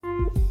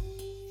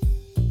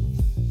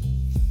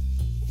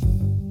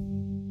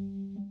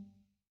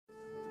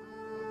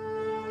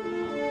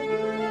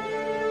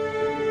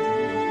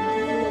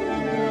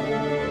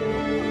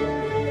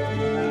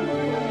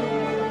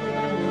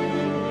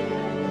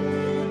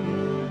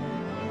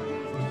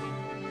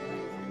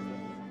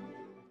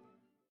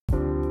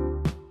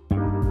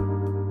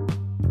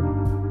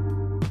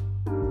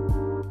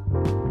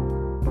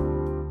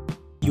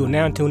You are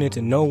now tuned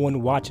into No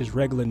One Watches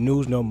Regular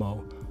News No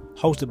More,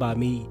 hosted by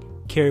me,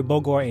 Kerry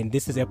Bogart, and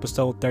this is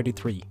episode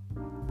 33.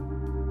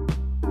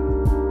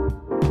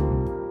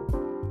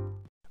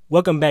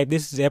 Welcome back.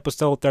 This is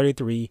episode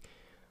 33.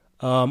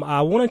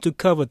 I wanted to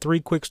cover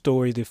three quick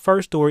stories. The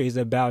first story is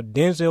about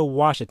Denzel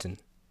Washington.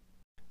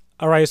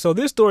 All right, so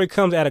this story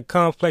comes out of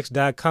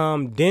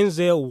Complex.com.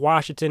 Denzel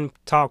Washington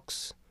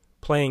talks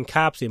playing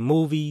cops in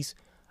movies.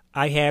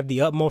 I have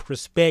the utmost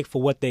respect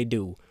for what they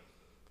do.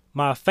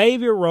 My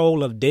favorite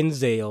role of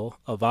Denzel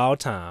of all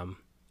time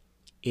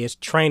is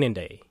Training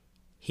Day.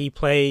 He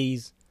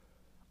plays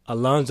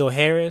Alonzo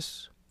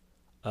Harris,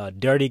 a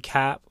dirty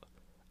cop,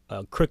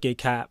 a crooked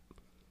cop,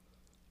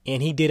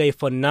 and he did a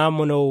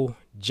phenomenal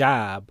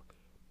job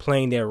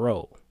playing that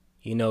role.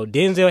 You know,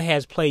 Denzel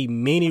has played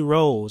many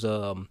roles.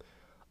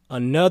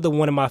 Another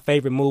one of my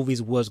favorite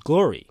movies was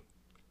Glory.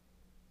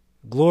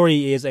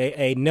 Glory is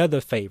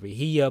another favorite.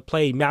 He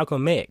played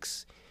Malcolm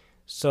X.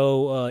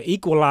 So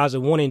Equalizer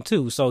 1 and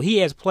 2. So he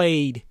has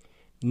played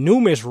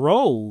numerous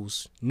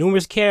roles,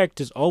 numerous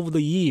characters over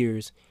the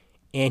years,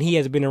 and he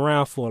has been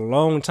around for a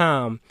long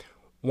time.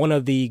 One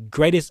of the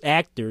greatest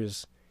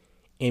actors,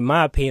 in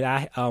my opinion,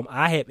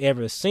 I have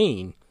ever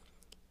seen.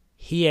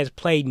 He has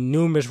played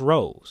numerous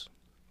roles.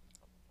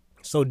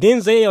 So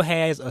Denzel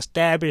has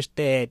established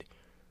that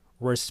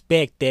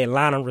respect, that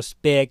line of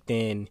respect,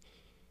 and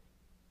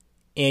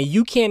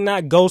you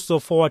cannot go so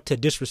far to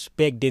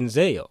disrespect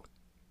Denzel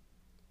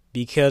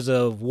because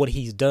of what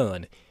he's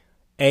done.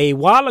 A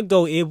while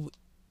ago,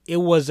 it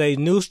was a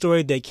news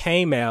story that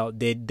came out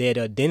that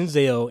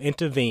Denzel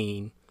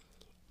intervened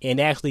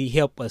and actually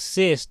helped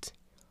assist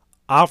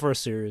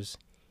officers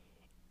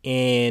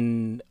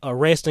in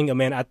arresting a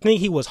man. I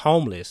think he was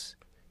homeless,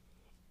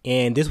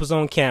 and this was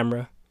on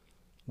camera.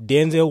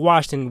 Denzel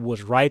Washington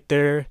was right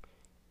there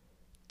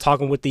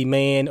talking with the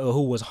man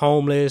who was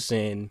homeless,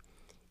 and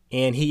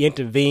he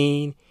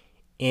intervened,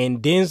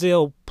 and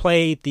Denzel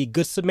played the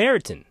Good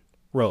Samaritan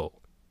role.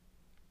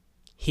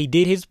 He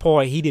did his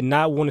part. He did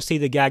not want to see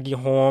the guy get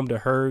harmed or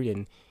hurt,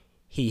 and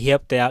he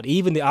helped out.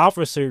 Even the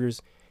officers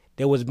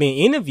that was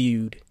being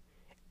interviewed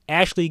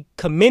actually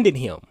commended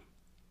him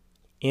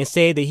and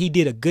said that he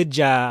did a good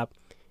job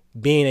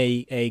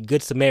being a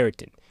Good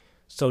Samaritan.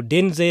 So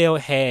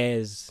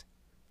Denzel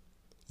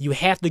you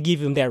have to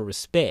give him that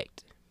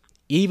respect.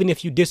 Even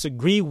if you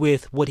disagree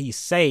with what he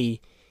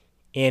say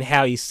and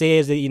how he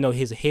says it, you know,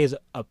 his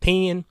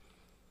opinion,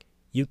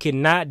 you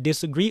cannot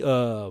disagree.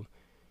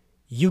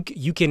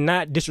 You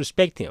cannot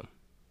disrespect him.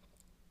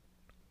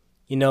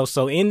 You know,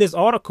 so in this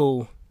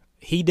article,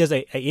 he does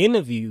a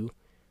interview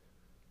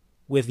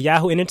with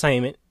Yahoo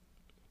Entertainment,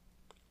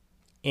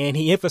 and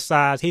he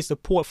emphasized his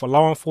support for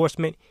law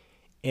enforcement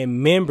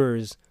and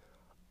members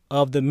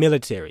of the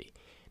military.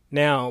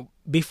 Now,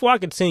 before I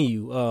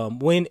continue,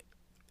 when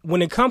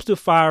it comes to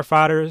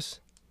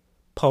firefighters,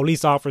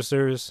 police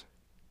officers,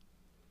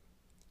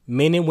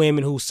 men and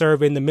women who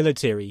serve in the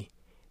military,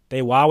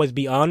 they will always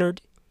be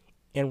honored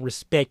and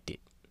respected.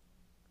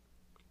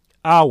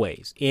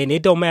 Always. And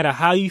it don't matter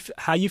how you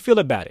feel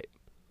about it.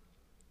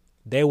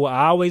 They will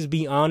always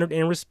be honored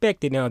and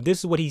respected. Now, this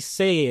is what he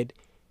said.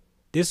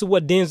 This is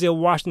what Denzel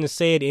Washington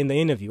said in the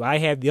interview. I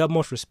have the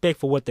utmost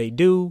respect for what they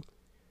do,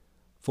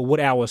 for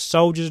what our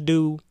soldiers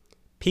do,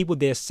 people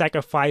that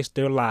sacrifice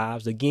their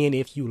lives. Again,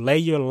 if you lay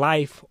your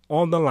life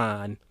on the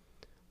line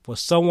for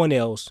someone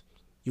else,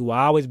 you will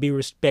always be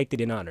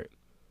respected and honored.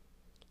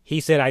 He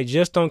said, I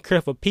just don't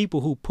care for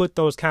people who put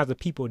those kinds of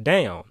people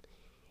down.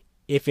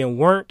 If it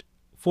weren't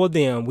for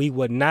them, we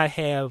would not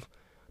have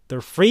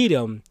the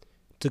freedom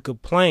to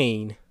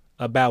complain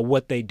about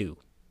what they do.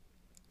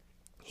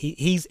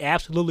 He's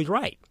absolutely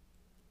right.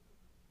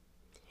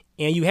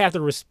 And you have to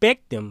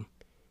respect them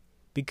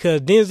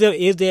because Denzel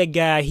is that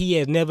guy. He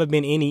has never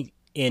been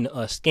in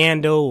a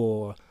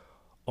scandal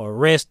or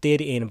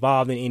arrested,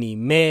 involved in any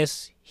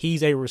mess.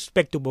 He's a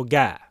respectable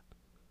guy,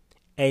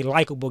 a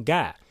likable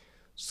guy.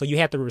 So you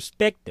have to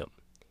respect them.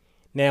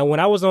 Now,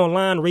 when I was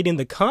online reading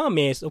the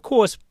comments, of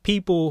course,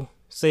 people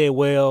said,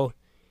 well,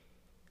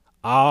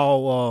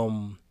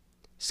 all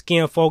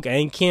skin folk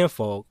ain't kin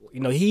folk. You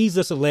know, he's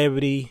a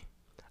celebrity.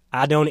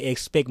 I don't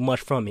expect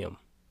much from him.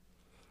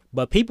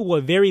 But people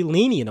were very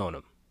lenient on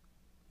him.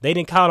 They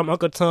didn't call him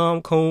Uncle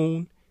Tom,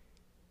 Coon,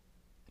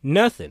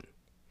 nothing.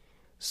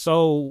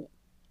 So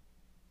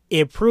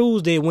it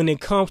proves that when it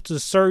comes to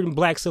certain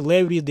black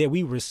celebrities that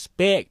we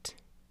respect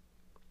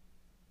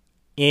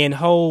and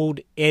hold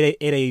at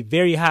a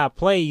very high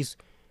place,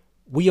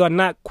 we are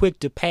not quick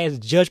to pass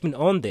judgment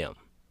on them.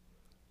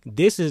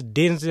 This is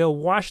Denzel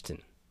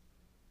Washington.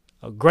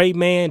 A great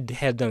man,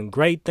 has done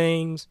great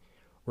things,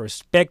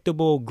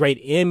 respectable, great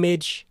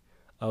image,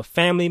 a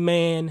family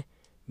man,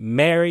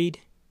 married.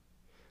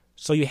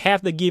 So you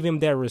have to give him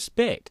that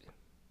respect.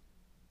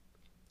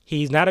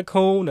 He's not a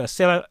coon, a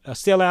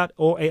sellout,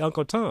 or a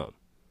Uncle Tom.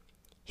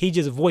 He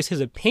just voiced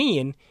his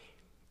opinion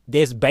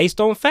that's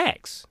based on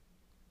facts.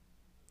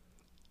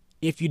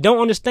 If you don't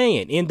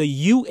understand, in the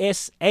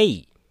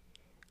USA,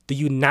 the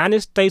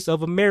United States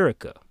of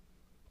America,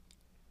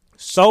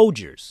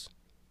 soldiers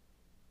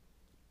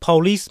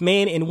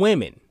policemen and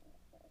women,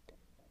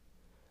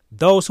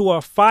 those who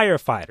are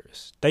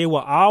firefighters, they will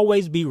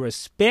always be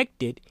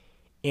respected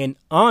and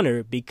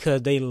honored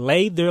because they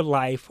laid their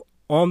life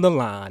on the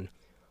line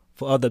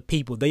for other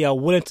people. They are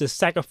willing to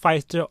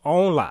sacrifice their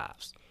own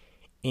lives.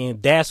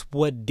 And that's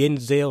what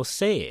Denzel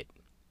said.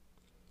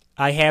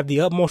 I have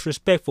the utmost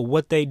respect for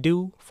what they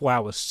do for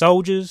our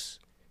soldiers,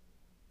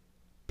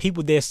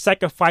 people that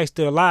sacrifice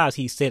their lives.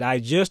 He said, I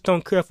just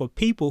don't care for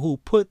people who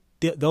put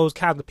those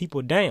kinds of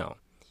people down.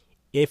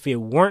 If it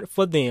weren't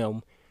for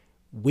them,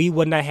 we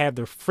would not have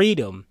the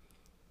freedom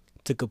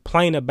to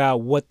complain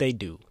about what they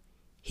do.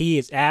 He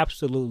is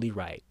absolutely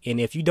right. And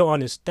if you don't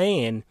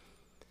understand,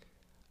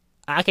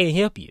 I can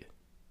help you.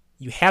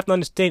 You have to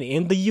understand,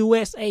 in the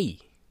USA,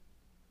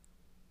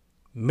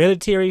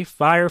 military,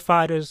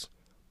 firefighters,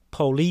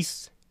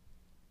 police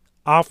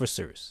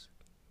officers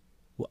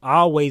will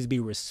always be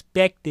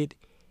respected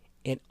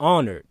and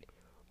honored,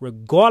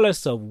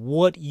 regardless of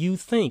what you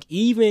think.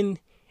 Even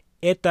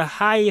at the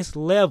highest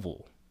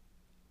level,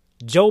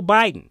 Joe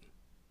Biden,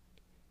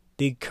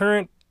 the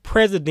current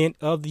president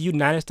of the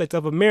United States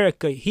of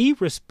America, he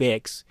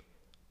respects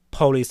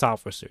police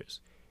officers,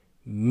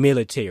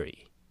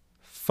 military,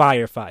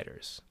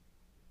 firefighters.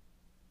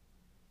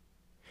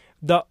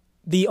 The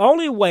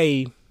only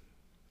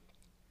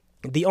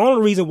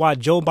reason why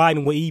Joe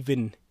Biden will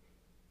even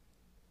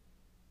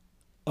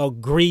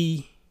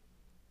agree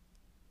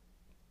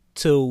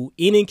to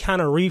any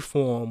kind of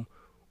reform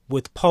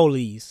with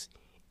police,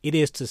 it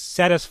is to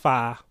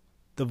satisfy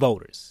the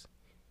voters.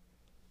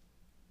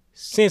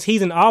 Since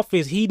he's in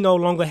office, he no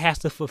longer has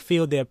to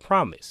fulfill their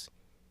promise.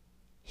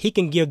 He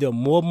can give them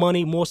more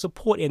money, more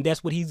support, and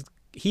that's what he's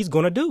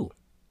going to do.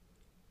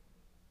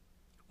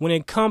 When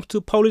it comes to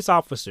police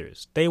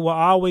officers, they will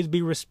always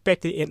be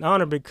respected and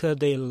honored because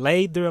they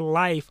laid their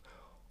life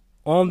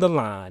on the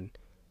line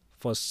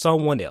for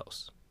someone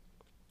else.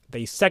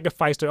 They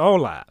sacrificed their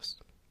own lives.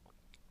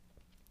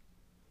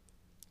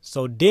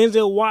 So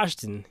Denzel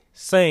Washington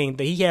saying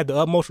that he had the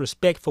utmost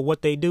respect for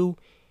what they do,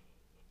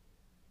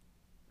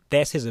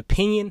 that's his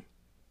opinion,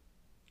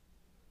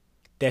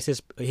 that's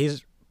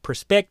his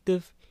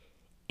perspective,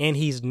 and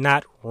he's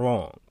not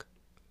wrong.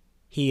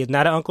 He is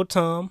not an Uncle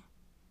Tom,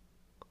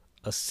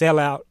 a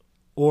sellout,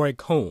 or a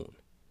coon.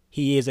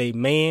 He is a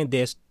man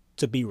that's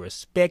to be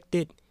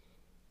respected,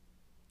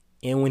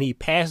 and when he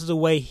passes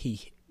away,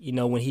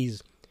 when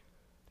he's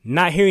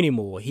not here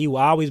anymore, he will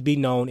always be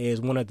known as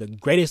one of the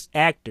greatest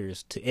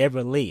actors to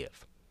ever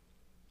live.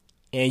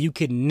 And you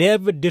could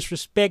never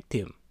disrespect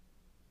him.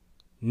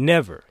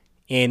 Never,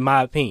 in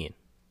my opinion.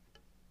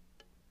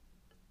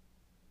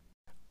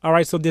 All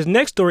right, so this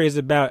next story is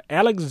about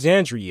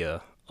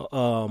Alexandria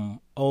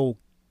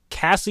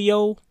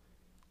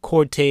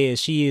Ocasio-Cortez.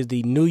 She is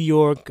the New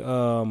York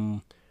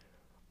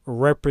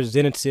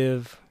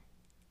representative,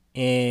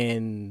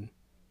 and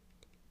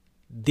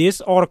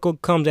this article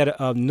comes out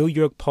of New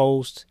York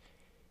Post.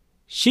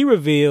 She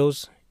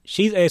reveals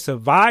she's a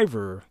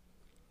survivor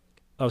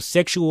of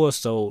sexual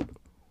assault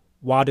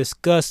while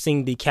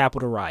discussing the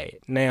Capitol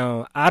riot.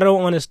 Now, I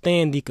don't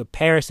understand the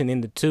comparison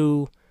in the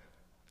two.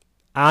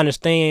 I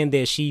understand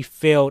that she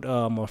felt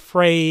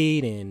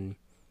afraid and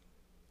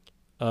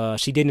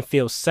she didn't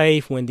feel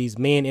safe when these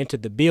men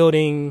entered the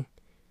building.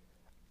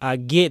 I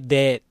get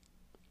that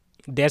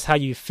that's how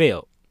you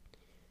felt.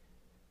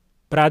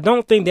 But I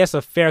don't think that's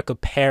a fair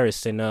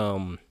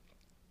comparison,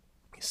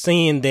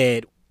 seeing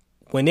that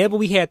whenever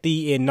we had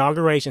the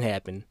inauguration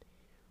happen,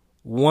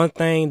 one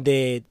thing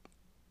that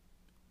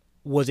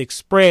was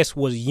expressed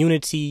was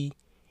unity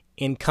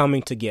and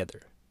coming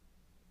together.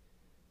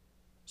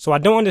 So I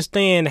don't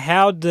understand,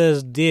 how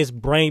does this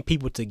bring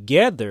people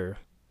together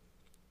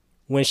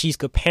when she's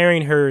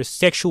comparing her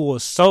sexual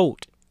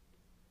assault,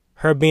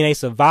 her being a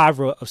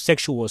survivor of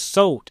sexual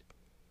assault,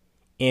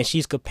 and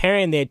she's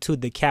comparing that to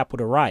the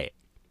Capitol riot.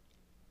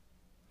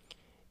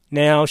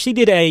 Now, she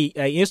did a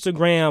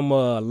Instagram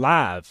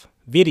live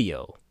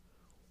video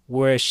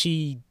where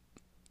she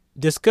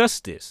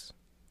discussed this.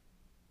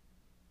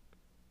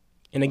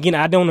 And again,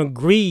 I don't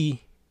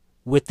agree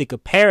with the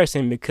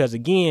comparison because,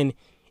 again,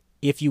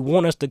 if you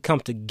want us to come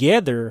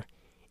together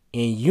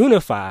and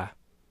unify,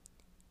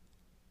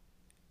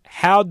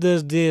 how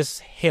does this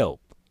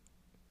help?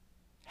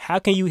 How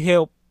can you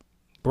help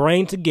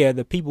bring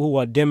together people who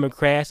are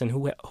Democrats and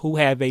who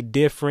have a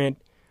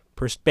different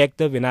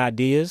perspective and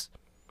ideas?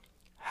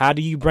 How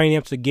do you bring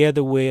them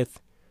together with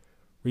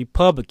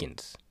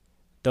Republicans,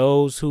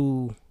 those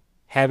who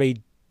have a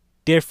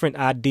different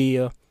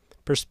idea,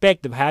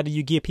 perspective? How do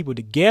you get people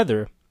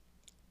together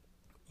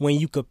when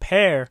you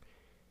compare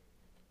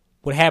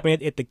what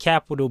happened at the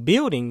Capitol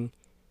building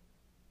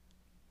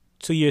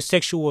to your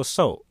sexual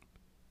assault?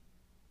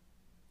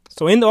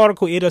 So in the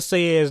article, it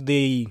says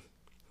the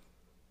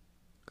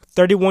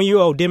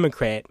 31-year-old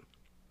Democrat,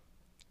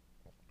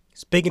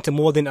 speaking to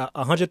more than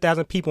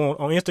 100,000 people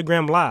on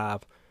Instagram Live,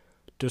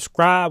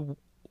 described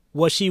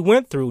what she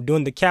went through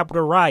during the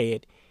Capitol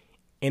riot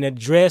and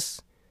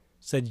addressed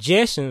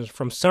suggestions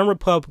from some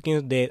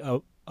Republicans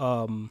that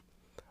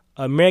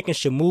Americans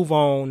should move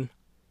on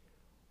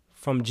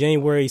from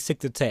January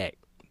 6th attack.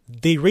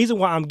 The reason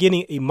why I'm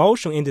getting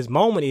emotional in this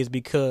moment is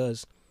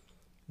because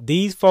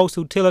these folks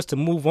who tell us to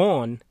move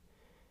on,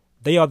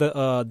 they are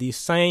the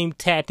same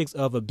tactics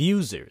of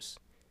abusers.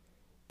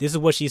 This is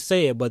what she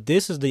said, but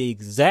this is the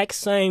exact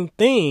same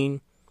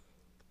thing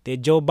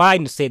that Joe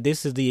Biden said.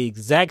 This is the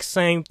exact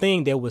same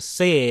thing that was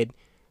said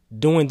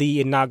during the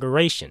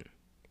inauguration.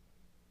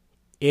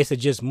 It's to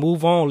just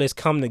move on. Let's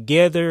come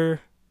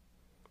together.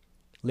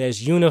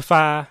 Let's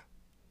unify.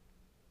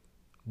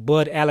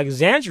 But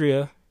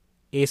Alexandria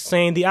is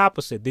saying the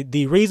opposite.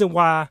 The reason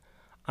why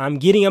I'm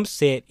getting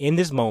upset in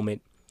this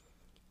moment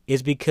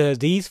is because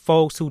these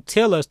folks who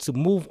tell us to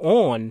move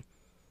on,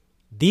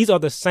 these are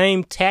the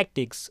same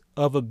tactics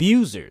of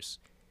abusers.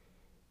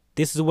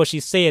 This is what she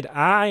said.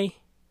 I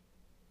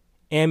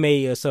am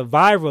a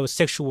survivor of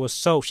sexual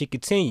assault. She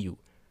continued,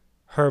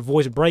 her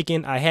voice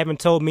breaking. I haven't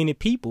told many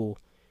people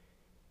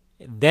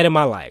that in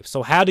my life.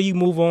 So how do you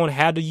move on?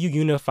 How do you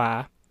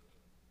unify?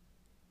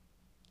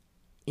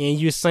 And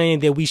you're saying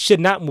that we should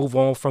not move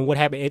on from what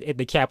happened at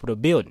the Capitol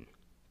building.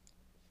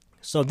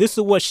 So this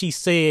is what she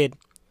said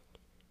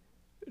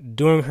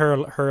during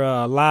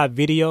her live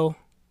video.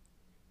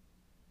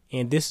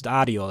 And this is the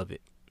audio of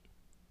it.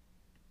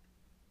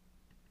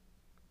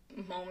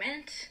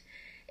 Moment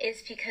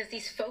is because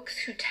these folks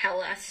who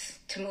tell us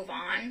to move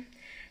on,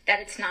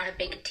 that it's not a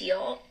big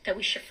deal, that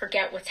we should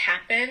forget what's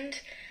happened,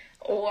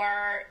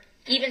 or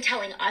even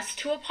telling us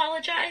to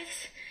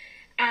apologize,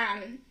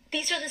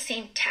 these are the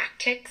same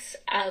tactics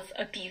of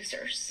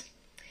abusers.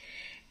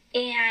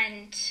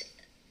 And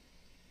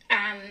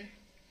I'm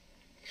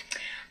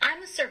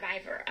a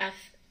survivor of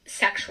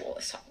sexual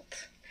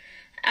assault.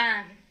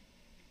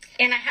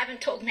 And I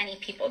haven't told many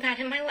people that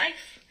in my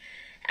life.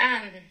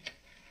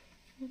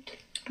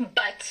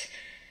 But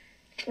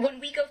when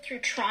we go through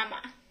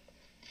trauma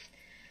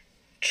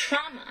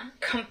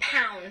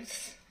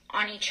compounds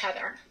on each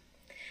other.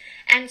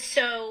 And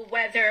so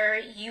whether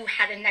you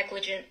had a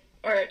negligent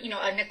or,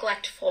 a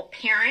neglectful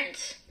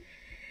parent,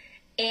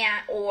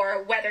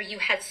 or whether you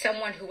had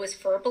someone who was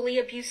verbally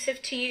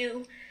abusive to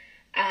you,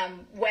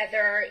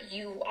 whether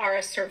you are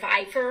a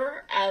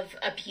survivor of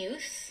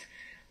abuse,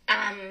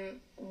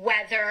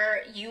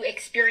 whether you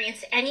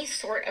experience any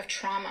sort of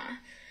trauma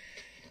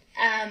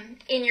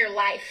in your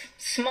life,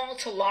 small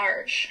to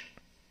large,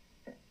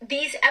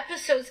 these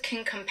episodes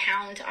can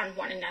compound on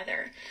one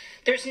another.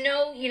 There's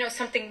no,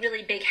 something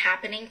really big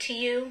happening to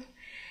you,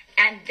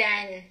 and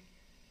then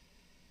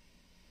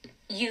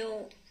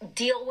you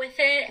deal with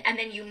it, and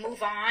then you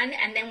move on,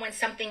 and then when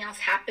something else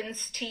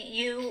happens to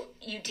you,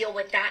 you deal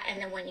with that,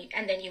 and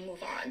then you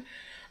move on.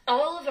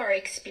 All of our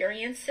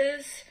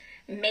experiences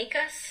make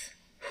us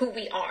who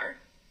we are.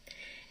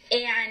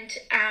 And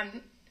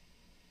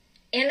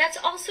that's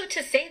also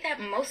to say that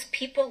most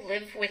people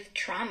live with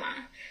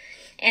trauma.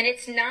 And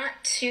it's not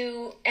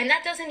and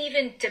that doesn't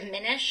even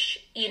diminish,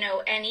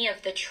 any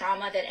of the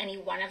trauma that any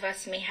one of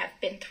us may have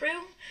been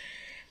through.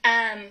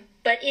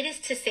 But it is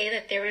to say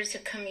that there is a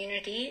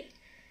community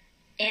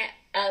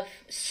of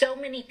so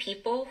many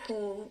people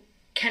who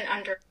can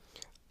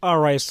All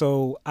right,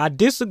 so I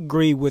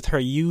disagree with her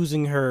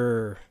using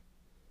her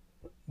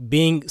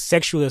being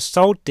sexually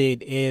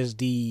assaulted as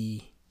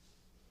the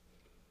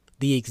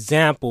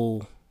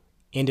example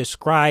in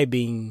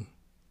describing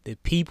the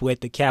people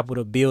at the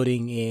Capitol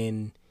building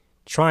and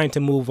trying to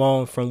move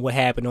on from what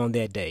happened on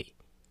that day.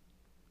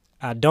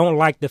 I don't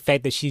like the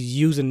fact that she's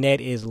using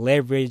that as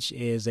leverage,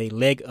 as a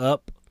leg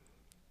up,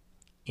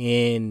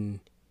 in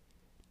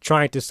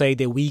trying to say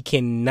that we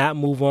cannot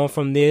move on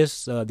from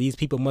this. These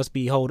people must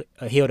be held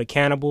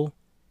accountable.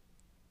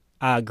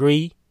 I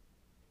agree.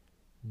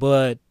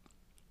 But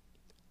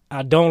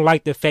I don't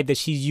like the fact that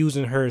she's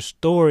using her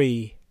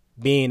story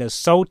being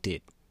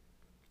assaulted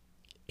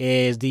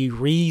as the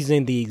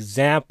reason, the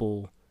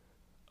example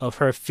of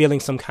her feeling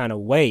some kind of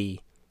way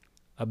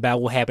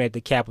about what happened at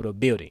the Capitol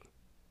building.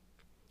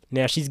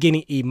 Now, she's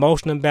getting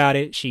emotional about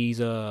it. She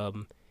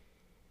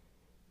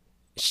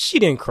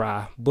didn't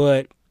cry,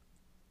 but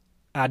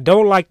I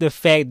don't like the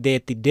fact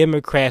that the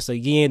Democrats,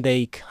 again,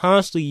 they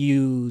constantly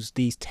use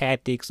these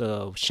tactics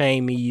of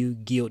shaming you,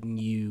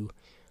 guilting you.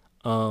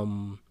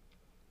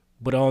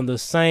 But on the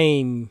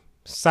same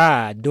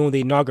side, during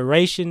the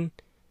inauguration,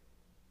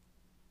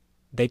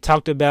 they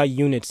talked about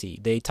unity.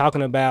 They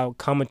talking about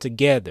coming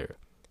together.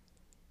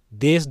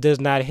 This does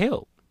not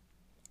help.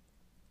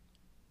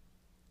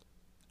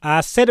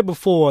 I said it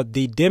before,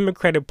 the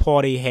Democratic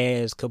Party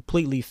has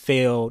completely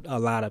failed a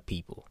lot of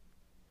people.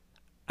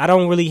 I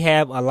don't really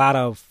have a lot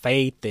of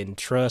faith and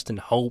trust and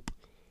hope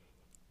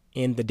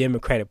in the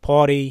Democratic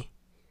Party.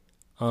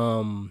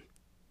 I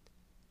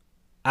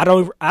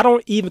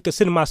don't even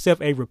consider myself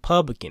a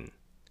Republican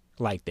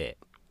like that.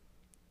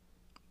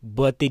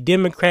 But the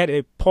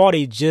Democratic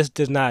Party just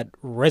does not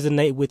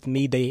resonate with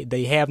me.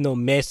 They have no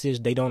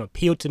message. They don't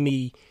appeal to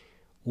me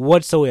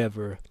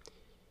whatsoever,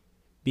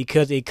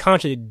 because it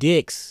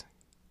contradicts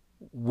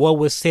what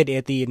was said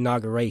at the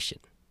inauguration.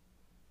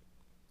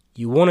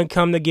 You want to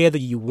come together,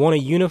 you want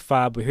to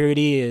unify, but here it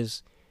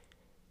is.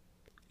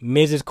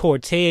 Mrs.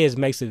 Cortez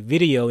makes a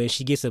video and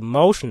she gets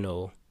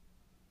emotional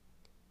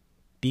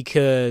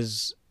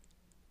because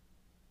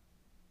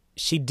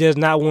she does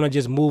not want to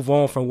just move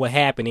on from what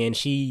happened, and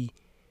she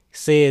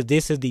says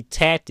this is the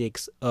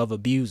tactics of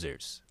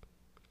abusers.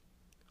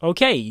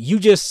 Okay, you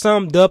just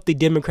summed up the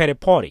Democratic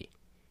Party.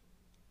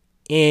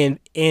 In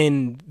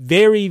a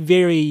very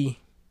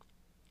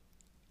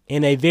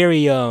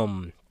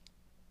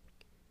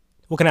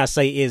what can I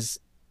say, is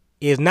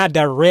not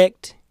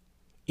direct,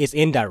 it's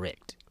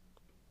indirect.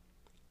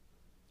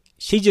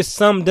 She just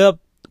summed up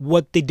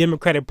what the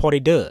Democratic Party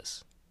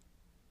does.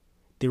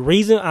 The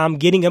reason I'm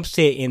getting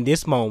upset in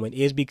this moment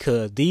is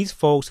because these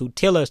folks who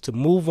tell us to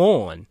move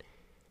on,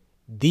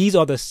 these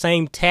are the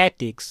same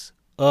tactics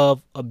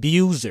of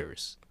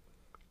abusers.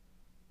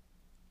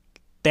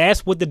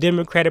 That's what the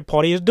Democratic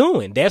Party is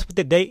doing. That's what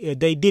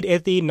they did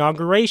at the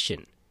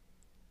inauguration.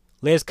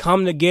 Let's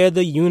come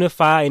together,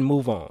 unify, and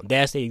move on.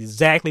 That's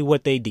exactly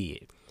what they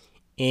did.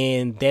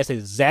 And that's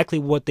exactly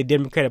what the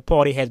Democratic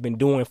Party has been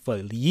doing for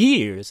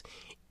years,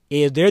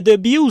 is they're the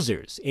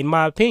abusers, in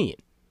my opinion.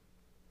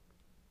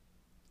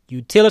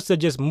 You tell us to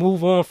just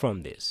move on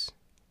from this.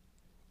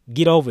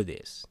 Get over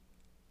this.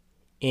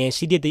 And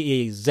she did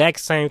the exact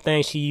same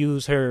thing. She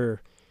used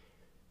her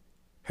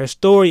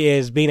story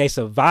as being a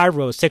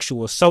survivor of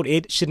sexual assault.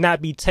 It should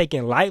not be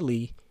taken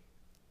lightly,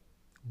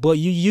 but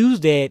you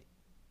use that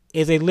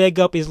as a leg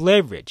up, as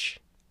leverage.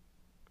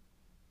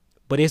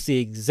 But it's the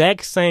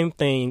exact same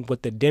thing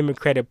what the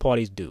Democratic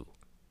parties do.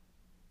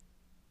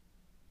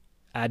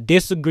 I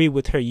disagree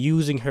with her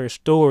using her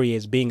story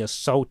as being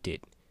assaulted,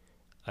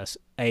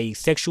 a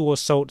sexual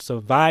assault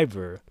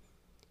survivor,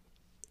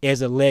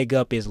 as a leg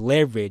up, as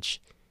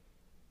leverage,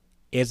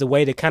 as a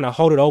way to kind of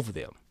hold it over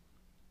them.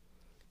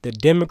 The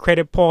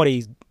Democratic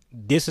Party,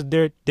 this is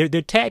their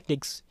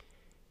tactics.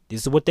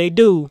 This is what they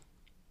do.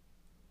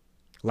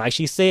 Like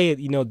she said,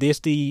 this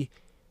the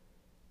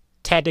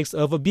tactics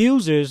of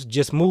abusers.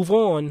 Just move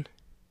on.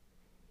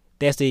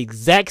 That's the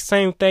exact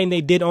same thing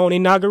they did on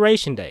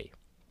Inauguration Day.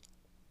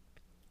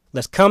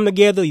 Let's come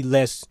together.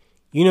 Let's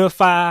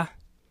unify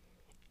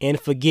and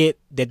forget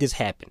that this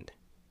happened.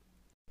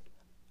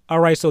 All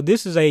right, so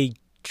this is a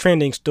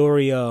trending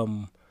story.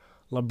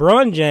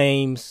 LeBron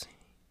James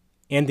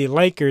and the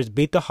Lakers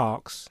beat the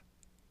Hawks.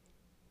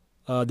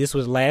 This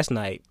was last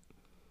night.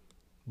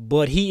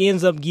 But he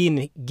ends up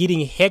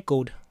getting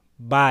heckled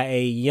by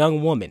a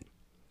young woman.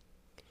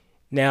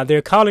 Now,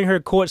 they're calling her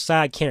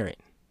Courtside Karen.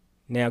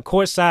 Now,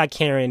 Courtside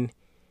Karen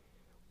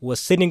was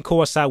sitting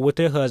courtside with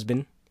her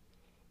husband.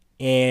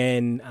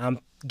 And I'm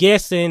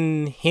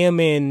guessing him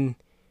and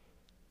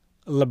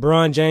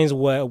LeBron James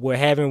were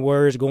having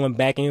words going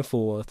back and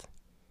forth.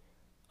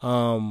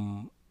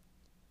 LeBron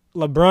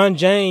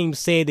James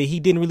said that he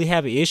didn't really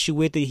have an issue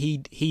with it.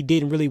 He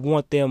didn't really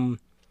want them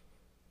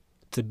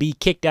to be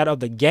kicked out of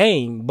the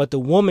game, but the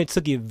woman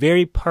took it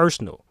very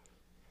personal.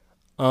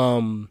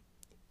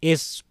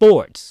 It's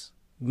sports.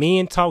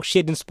 Men talk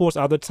shit in sports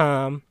all the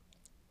time.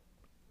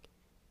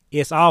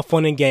 It's all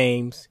fun and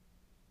games.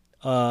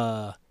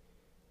 There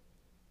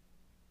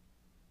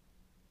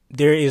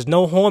is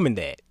no harm in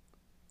that.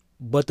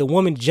 But the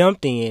woman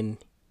jumped in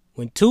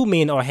when two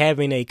men are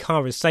having a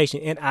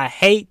conversation, and I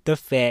hate the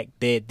fact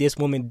that this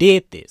woman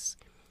did this.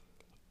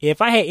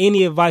 If I had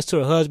any advice to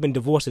her husband,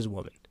 divorce this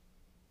woman.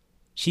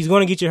 She's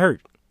going to get you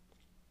hurt.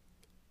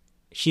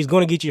 She's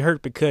going to get you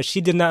hurt because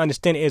she did not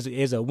understand it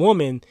as a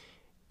woman.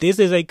 This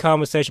is a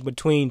conversation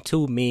between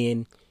two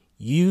men.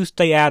 You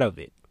stay out of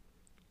it.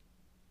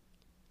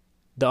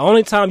 The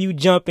only time you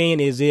jump in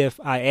is if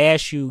I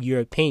ask you your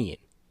opinion,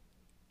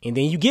 and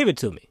then you give it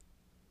to me.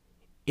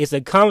 It's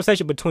a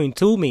conversation between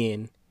two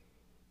men.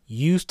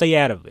 You stay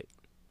out of it.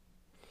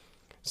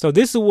 So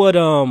this is what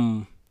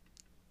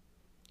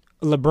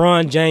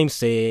LeBron James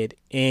said.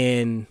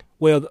 And,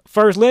 well,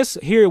 first let's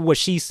hear what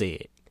she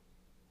said.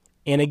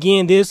 And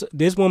again, this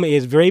woman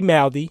is very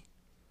mouthy.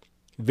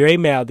 Very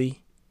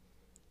mouthy.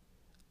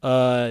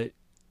 In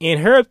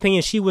her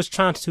opinion, she was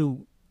trying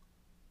to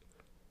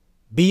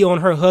be on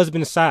her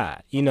husband's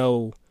side.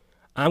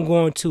 I'm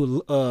going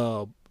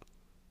to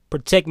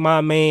protect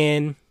my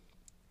man.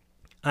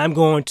 I'm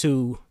going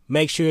to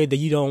make sure that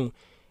you don't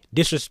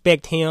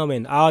disrespect him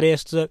and all that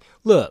stuff.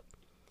 Look,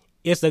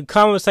 it's a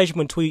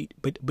conversation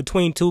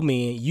between two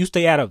men. You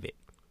stay out of it.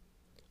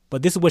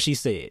 But this is what she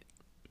said.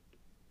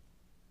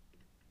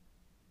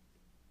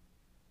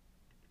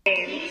 For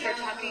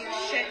talking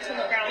shit to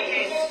LeBron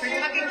James. For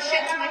talking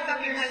shit to my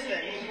fucking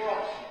husband.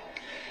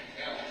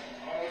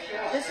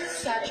 This is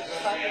such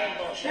fucking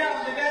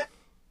bullshit.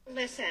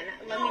 Listen,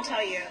 let me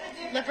tell you.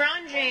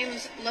 LeBron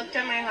James looked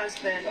at my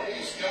husband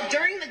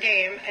during the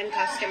game and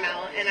cussed him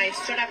out. And I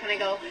stood up and I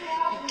go,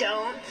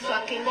 don't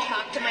fucking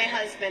talk to my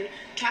husband.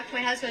 Talk to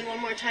my husband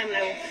one more time and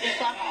I will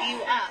fuck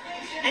you up.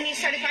 And he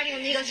started fighting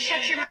and he goes,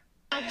 shut your mouth,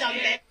 dumb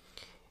bitch.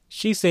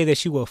 She said that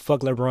she will fuck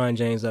LeBron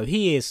James up.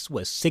 He is,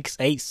 6'8",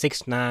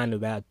 6'9",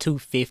 about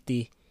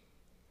 250.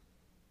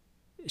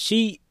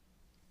 She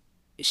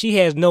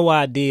has no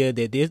idea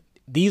that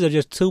these are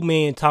just two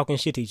men talking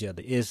shit to each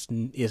other. It's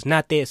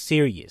not that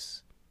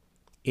serious.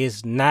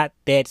 It's not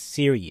that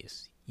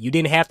serious. You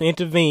didn't have to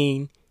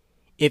intervene.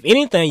 If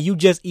anything, you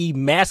just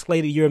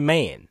emasculated your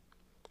man.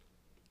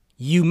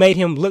 You made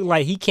him look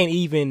like he can't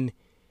even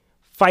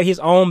fight his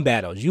own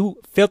battles. You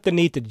felt the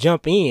need to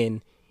jump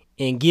in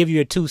and give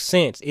your 2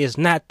 cents. It's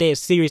not that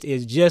serious.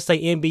 It's just an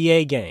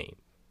NBA game.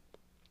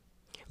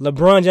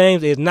 LeBron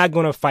James is not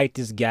going to fight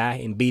this guy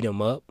and beat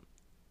him up.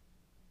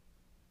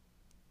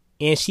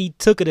 And she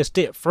took it a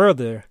step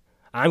further.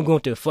 I'm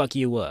going to fuck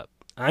you up.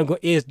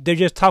 They're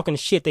just talking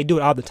shit. They do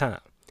it all the time.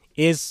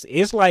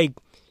 It's like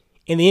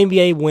in the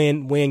NBA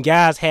when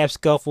guys have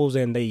scuffles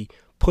and they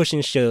push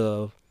and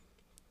shove.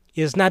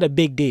 It's not a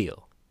big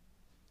deal.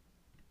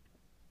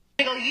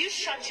 You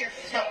shut your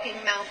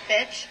fucking mouth,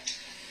 bitch.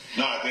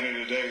 No, at the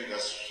end of the day,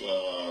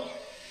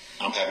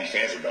 I'm happy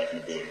fans are back in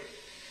the building.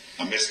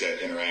 I miss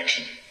that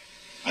interaction.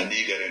 I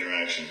need that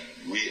interaction.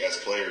 We as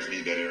players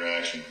need that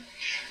interaction.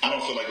 I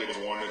don't feel like it was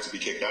warranted to be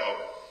kicked out.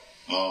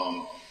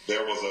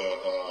 There was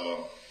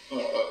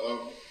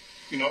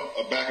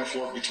a back and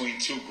forth between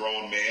 2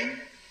 grown men.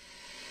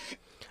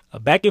 A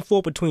back and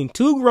forth between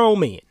 2 grown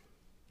men.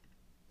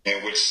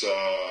 In which,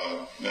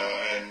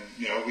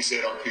 we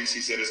said our piece.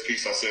 He said his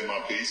piece. I said my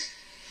piece.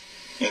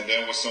 And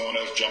then when someone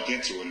else jumped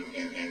into it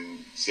and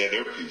said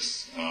their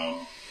piece.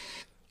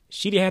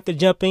 She didn't have to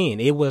jump in.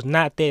 It was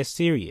not that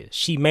serious.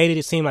 She made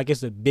it seem like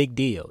it's a big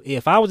deal.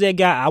 If I was that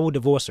guy, I would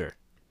divorce her.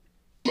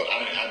 But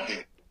I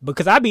think...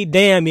 Because I'd be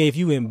damned if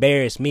you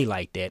embarrass me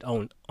like that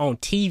on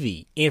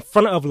TV in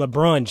front of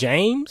LeBron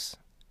James.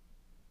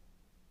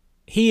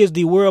 He is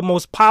the world's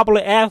most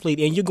popular athlete,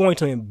 and you're going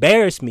to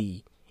embarrass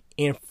me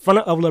in front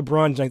of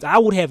LeBron James. I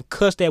would have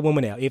cussed that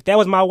woman out. If that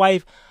was my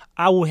wife,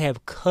 I would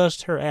have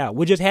cussed her out.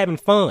 We're just having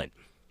fun,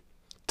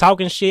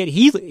 talking shit.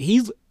 He's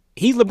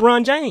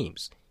LeBron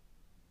James.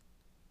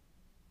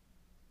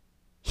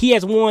 He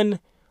has won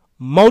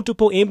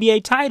multiple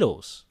NBA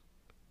titles.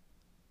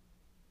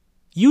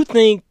 You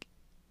think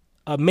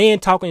a man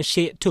talking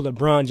shit to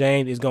LeBron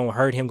James is going to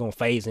hurt him, going to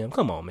faze him?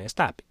 Come on, man.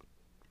 Stop it.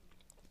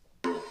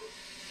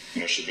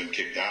 Should have been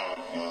kicked out.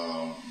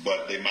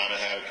 But they might have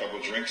had a couple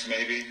of drinks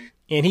maybe.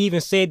 And he even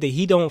said that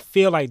he don't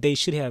feel like they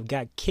should have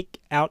got kicked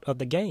out of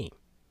the game.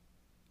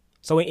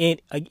 So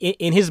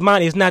in his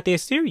mind, it's not that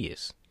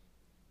serious.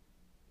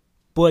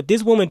 But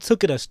this woman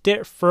took it a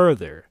step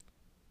further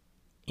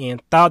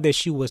and thought that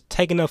she was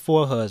taking up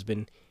for her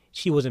husband.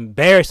 She was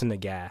embarrassing the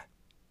guy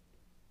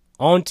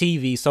on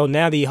TV. So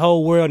now the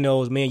whole world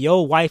knows, man,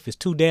 your wife is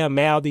too damn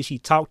mouthy. She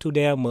talked too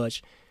damn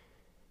much.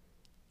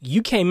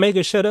 You can't make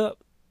her shut up.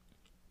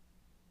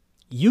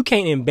 You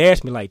can't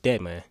embarrass me like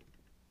that, man.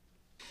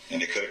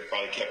 And they could have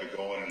probably kept it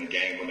going, and the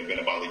game wouldn't have been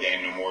about the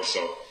game no more.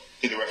 So I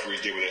think the referees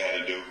did what they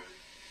had to do.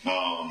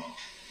 And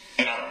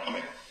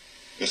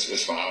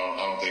it's fine. I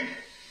don't think,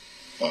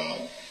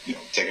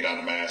 taking down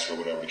the mask or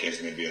whatever the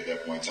case may be at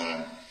that point in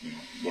time,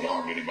 would have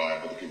harmed anybody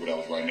but the people that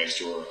was right next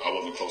to her. I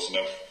wasn't close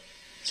enough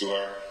to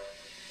her.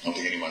 I don't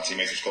think any of my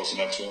teammates was close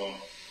enough to them.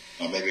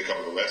 Maybe a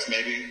couple of the refs,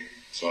 maybe.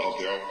 So I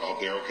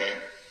hope they're okay.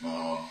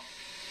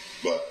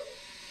 But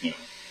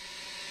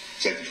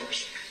safety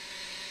first.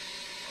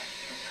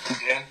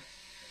 Yeah.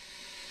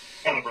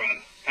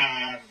 LeBron.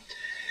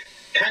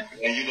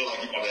 And you look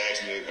like you about to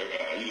ask me.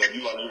 You like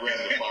you ran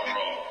the fire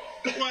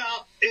off.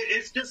 Well,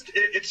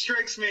 it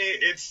strikes me.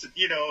 It's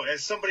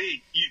as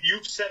somebody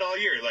you've said all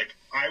year, like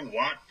I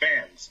want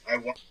fans.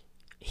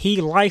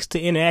 He likes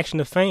the interaction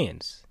of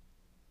fans.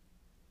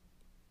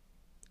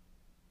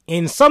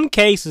 In some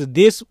cases,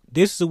 this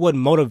is what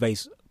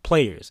motivates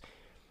players.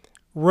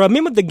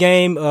 Remember the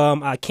game?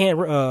 I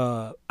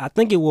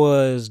think it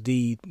was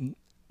the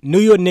New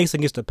York Knicks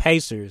against the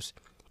Pacers,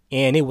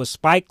 and it was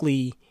Spike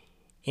Lee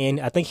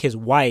and I think his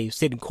wife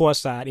sitting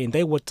courtside, and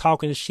they were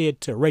talking shit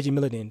to Reggie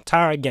Miller the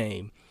entire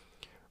game.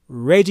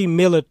 Reggie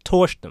Miller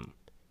torched them,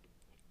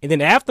 and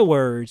then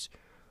afterwards,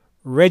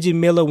 Reggie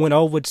Miller went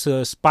over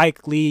to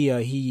Spike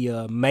Lee. He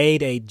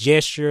made a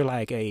gesture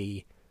like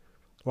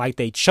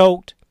they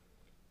choked,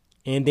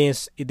 and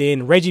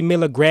then Reggie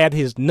Miller grabbed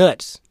his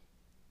nuts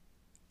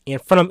in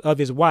front of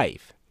his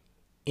wife.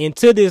 And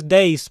to this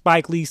day,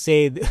 Spike Lee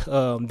said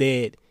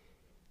that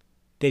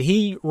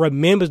he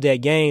remembers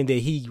that game, that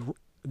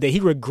he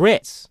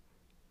regrets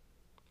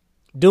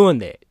doing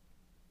that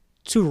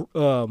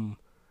to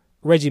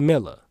Reggie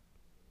Miller.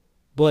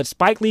 But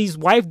Spike Lee's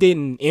wife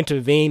didn't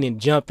intervene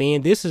and jump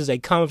in. This is a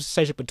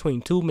conversation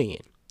between 2 men.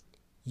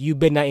 You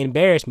better not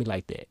embarrass me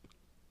like that.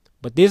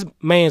 But this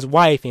man's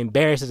wife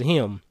embarrasses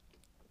him,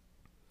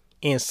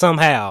 and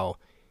somehow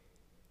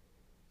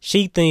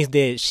she thinks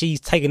that she's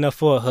taking up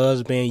for her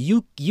husband.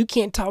 You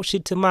can't talk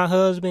shit to my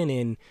husband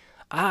and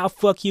I'll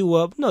fuck you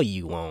up. No,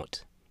 you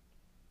won't.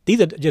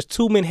 These are just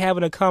 2 men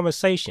having a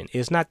conversation.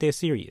 It's not that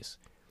serious.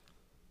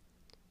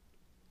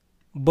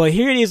 But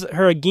here it is,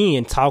 her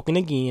again, talking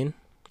again,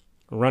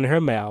 running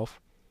her mouth,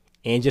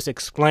 and just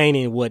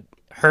explaining what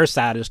her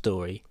side of the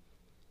story.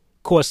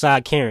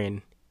 Courtside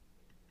Karen,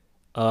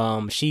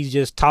 she's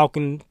just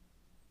talking.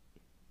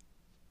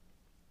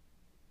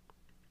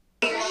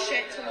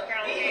 Shit to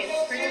LeBron James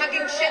for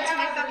talking shit to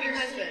my fucking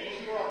husband.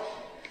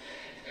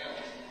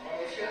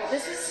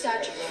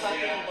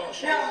 fucking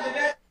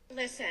bullshit.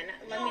 Listen,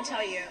 let me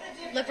tell you.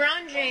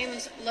 LeBron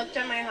James looked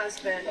at my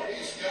husband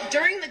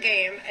during the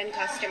game and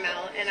cussed him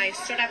out, and I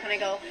stood up and I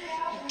go,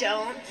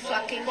 don't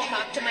fucking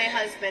talk to my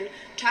husband.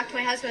 Talk to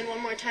my husband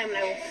one more time and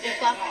I will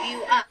fuck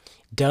you up.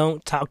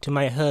 Don't talk to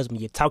my husband.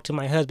 You talk to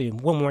my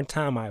husband one more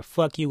time, I'll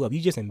fuck you up.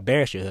 You just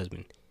embarrass your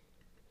husband.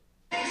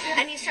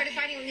 And he started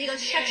fighting with me. He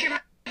goes, shut your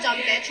mouth, dumb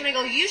bitch. And I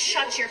go, you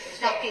shut your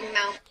fucking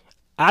mouth.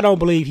 I don't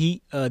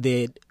believe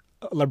that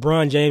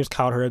LeBron James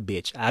called her a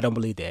bitch. I don't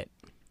believe that.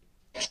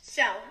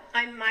 So,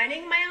 I'm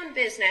minding my own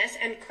business,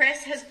 and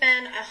Chris has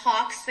been a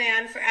Hawks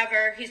fan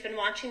forever. He's been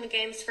watching the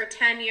games for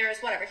 10 years,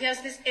 whatever. He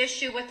has this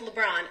issue with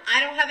LeBron. I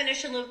don't have an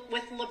issue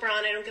with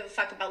LeBron. I don't give a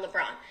fuck about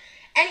LeBron.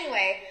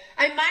 Anyway,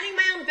 I'm minding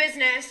my own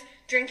business,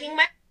 drinking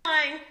my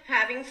wine,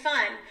 having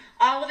fun.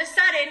 All of a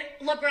sudden,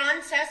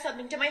 LeBron says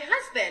something to my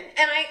husband,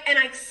 and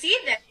I see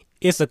that.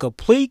 It's a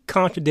complete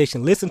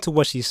contradiction. Listen to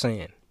what she's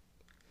saying.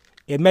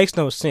 It makes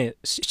no sense.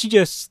 She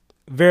just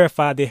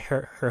verified that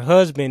her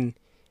husband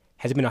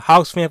has been a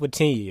Hawks fan for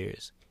 10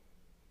 years.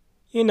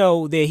 You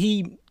know, that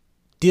he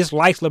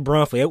dislikes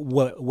LeBron for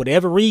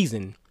whatever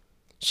reason.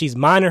 She's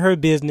minding her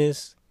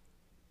business.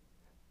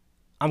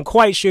 I'm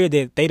quite sure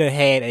that they done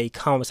had a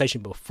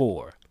conversation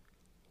before.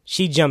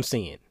 She jumps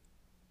in.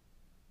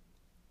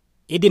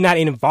 It did not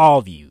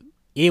involve you.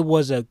 It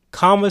was a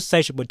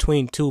conversation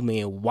between two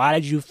men. Why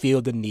did you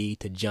feel the need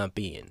to jump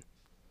in?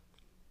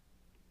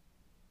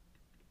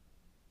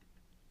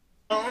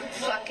 Don't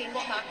fucking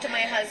talk to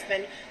my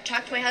husband.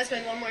 Talk to my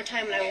husband one more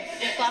time and I will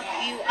fuck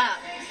you up.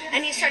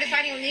 And he started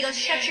fighting with me. He goes,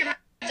 shut your mouth,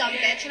 dumb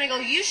bitch. And I go,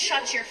 you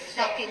shut your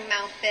fucking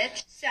mouth,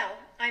 bitch. So,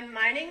 I'm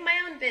minding my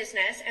own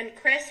business, and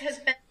Chris has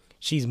been...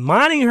 She's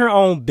minding her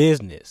own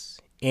business,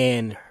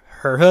 and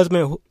her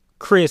husband,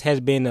 Chris,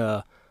 has been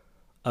a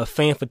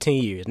fan for 10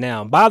 years.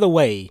 Now, by the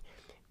way,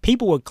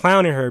 people were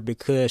clowning her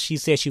because she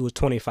said she was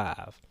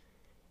 25.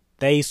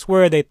 They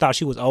swear they thought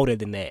she was older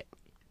than that.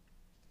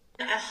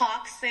 A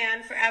Hawks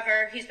fan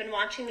forever. He's been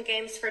watching the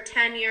games for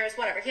 10 years,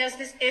 whatever. He has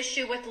this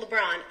issue with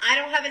LeBron. I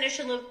don't have an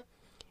issue with...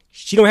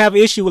 She don't have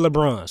an issue with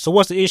LeBron. So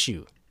what's the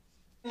issue?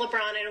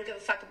 LeBron, I don't give a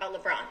fuck about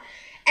LeBron.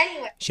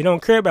 Anyway. She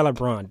don't care about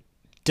LeBron.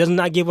 Does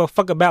not give a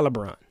fuck about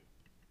LeBron.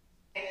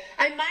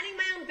 I'm minding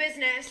my own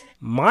business.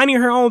 Minding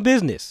her own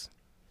business.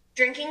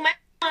 Drinking my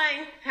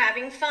wine,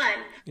 having fun.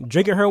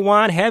 Drinking her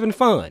wine, having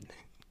fun.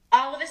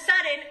 All of a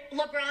sudden,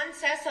 LeBron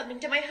says something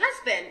to my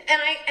husband.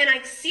 And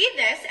I see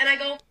this, and I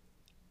go...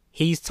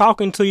 He's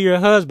talking to your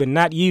husband,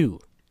 not you.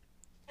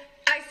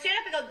 I stand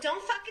up and go,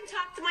 don't fucking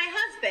talk to my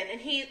husband.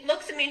 And he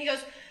looks at me and he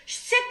goes,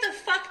 sit the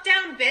fuck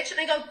down, bitch. And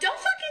I go, don't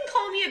fucking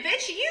call me a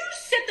bitch. You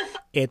sit the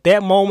fuck... At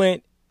that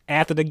moment,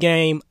 after the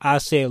game, I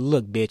said,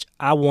 look, bitch,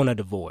 I want a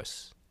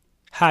divorce.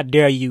 How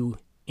dare you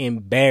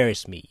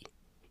embarrass me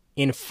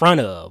in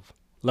front of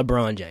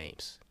LeBron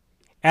James?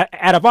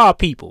 Out of all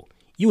people,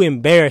 you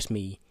embarrass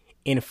me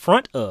in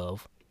front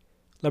of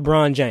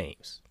LeBron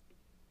James.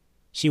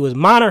 She was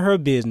minding her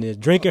business,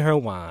 drinking her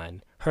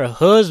wine. Her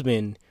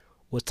husband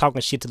was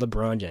talking shit to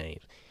LeBron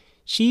James.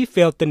 She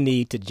felt the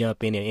need to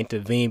jump in and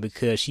intervene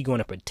because she's going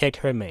to protect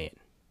her man.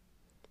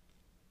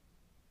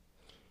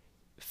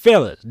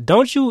 Fellas,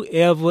 don't you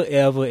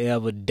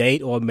ever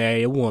date or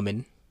marry a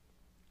woman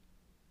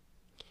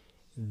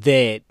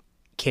that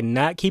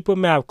cannot keep her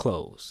mouth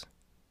closed,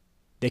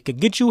 that could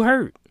get you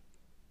hurt,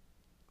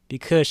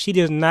 because she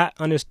does not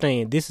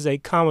understand this is a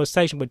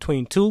conversation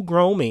between two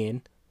grown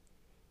men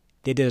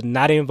that does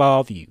not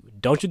involve you.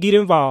 Don't you get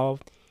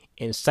involved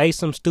and say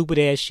some stupid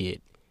ass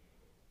shit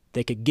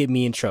that could get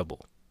me in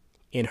trouble.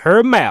 In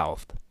her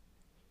mouth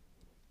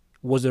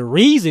was the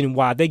reason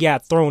why they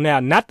got thrown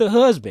out, not the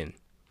husband.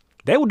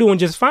 They were doing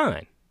just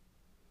fine.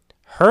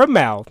 Her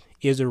mouth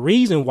is the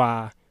reason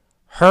why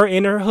her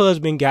and her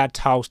husband got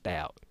tossed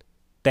out.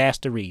 That's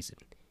the reason.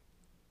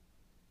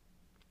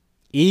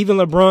 Even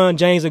LeBron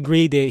James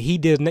agreed that he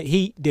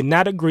did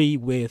not agree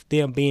with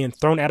them being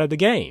thrown out of the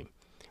game.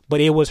 But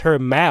it was her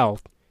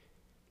mouth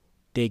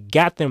that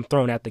got them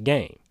thrown out the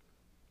game.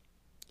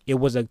 It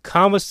was a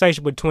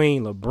conversation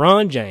between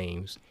LeBron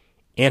James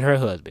and her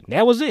husband.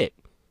 That was it.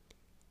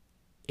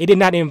 It did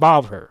not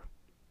involve her.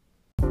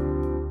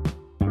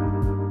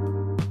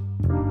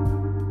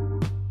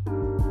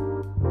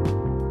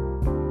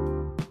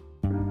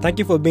 Thank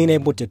you for being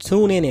able to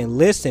tune in and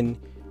listen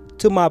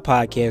to my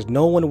podcast,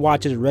 No One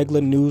Watches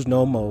Regular News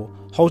No More,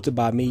 hosted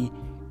by me,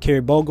 Kerry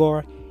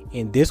Bogart,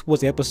 and this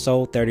was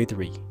episode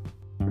 33.